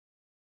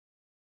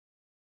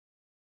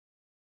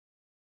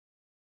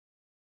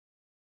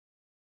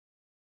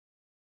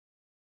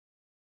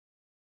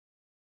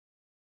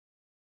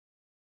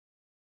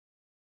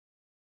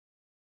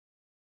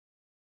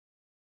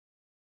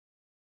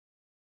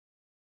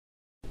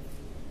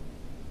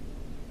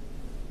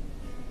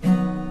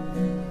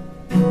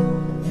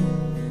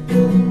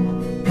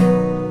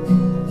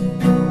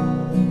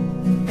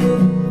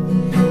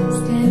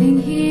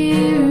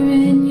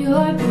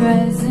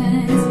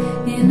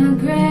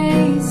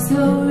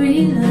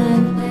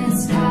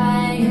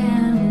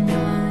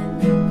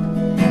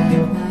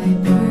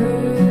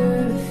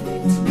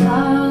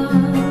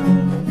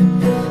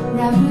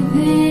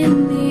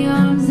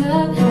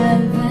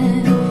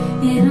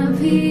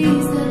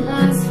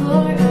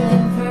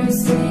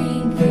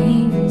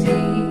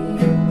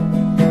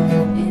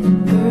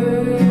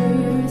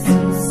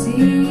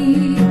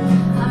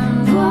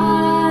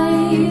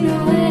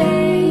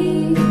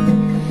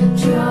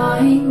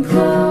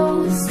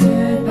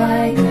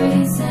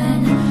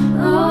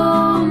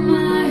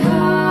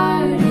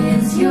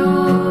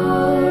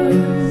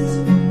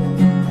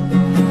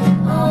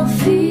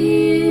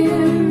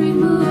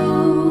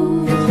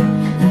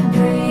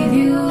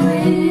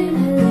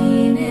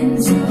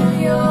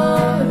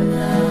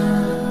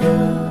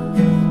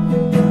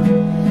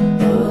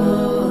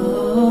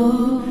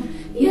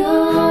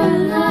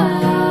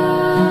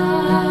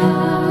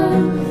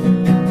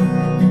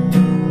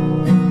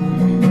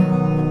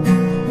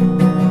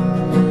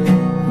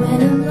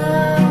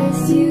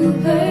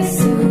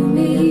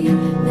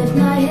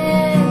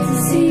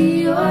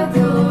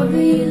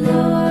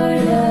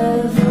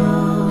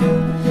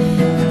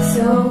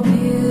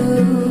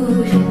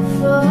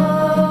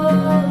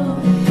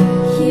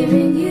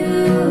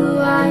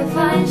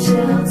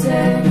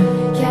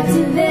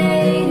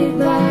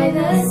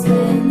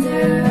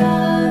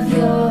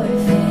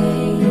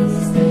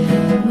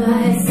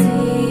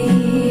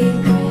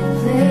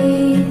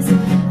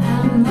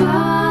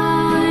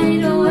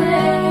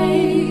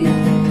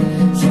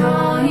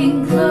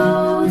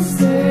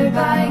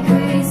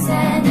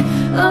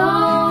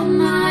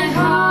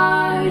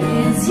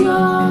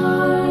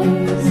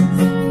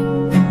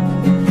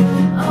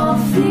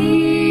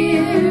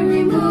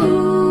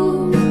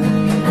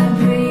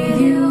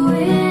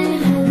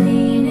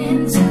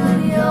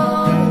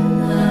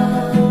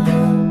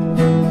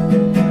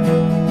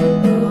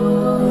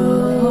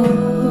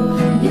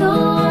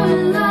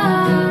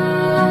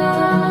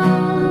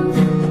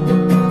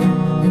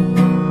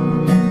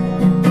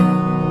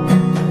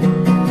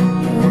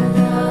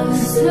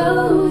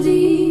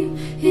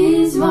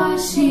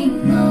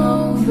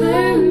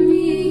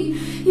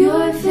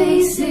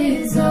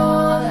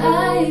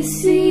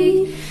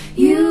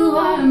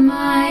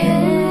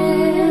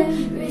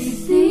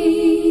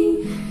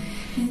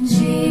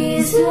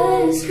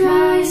Jesus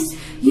Christ,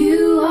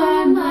 you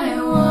are my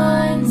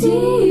one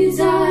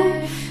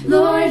desire.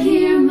 Lord,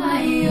 hear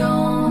my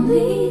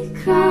only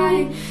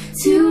cry,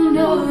 to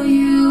know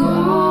you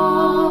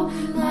all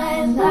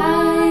my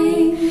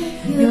life.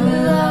 Your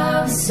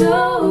love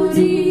so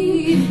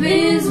deep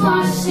is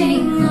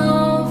washing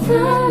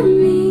over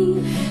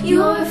me.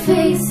 Your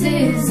face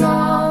is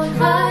all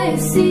I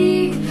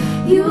seek.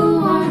 You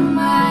are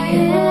my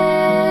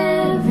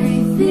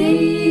everything.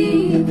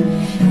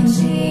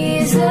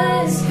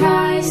 Jesus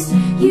Christ,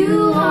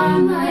 you are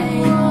my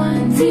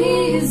one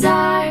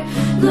desire.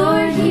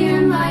 Lord,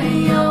 hear my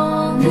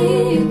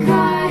only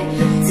cry,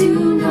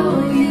 to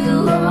know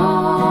you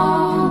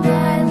all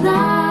my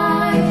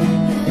life.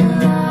 Your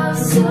love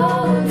so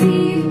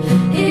deep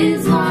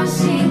is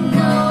washing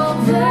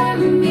over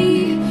me.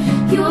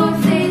 Your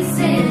face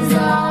is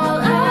all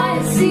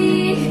I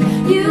see.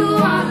 You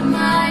are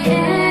my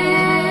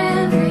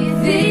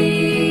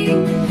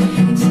everything.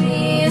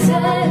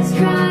 Jesus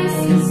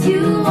Christ,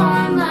 you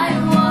are my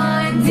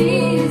one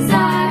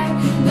desire.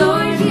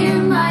 Lord, hear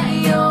my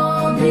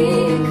only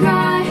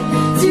cry,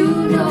 to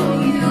know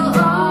you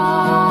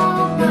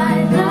all my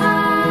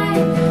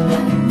life.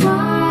 I'm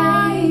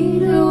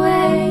wide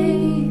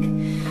awake,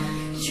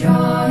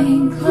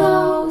 drawing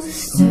close,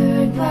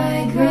 stirred by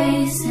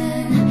grace,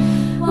 and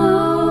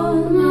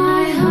oh,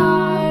 my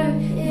heart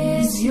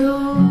is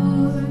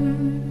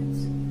yours.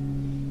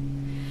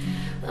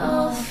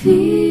 I'll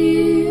feel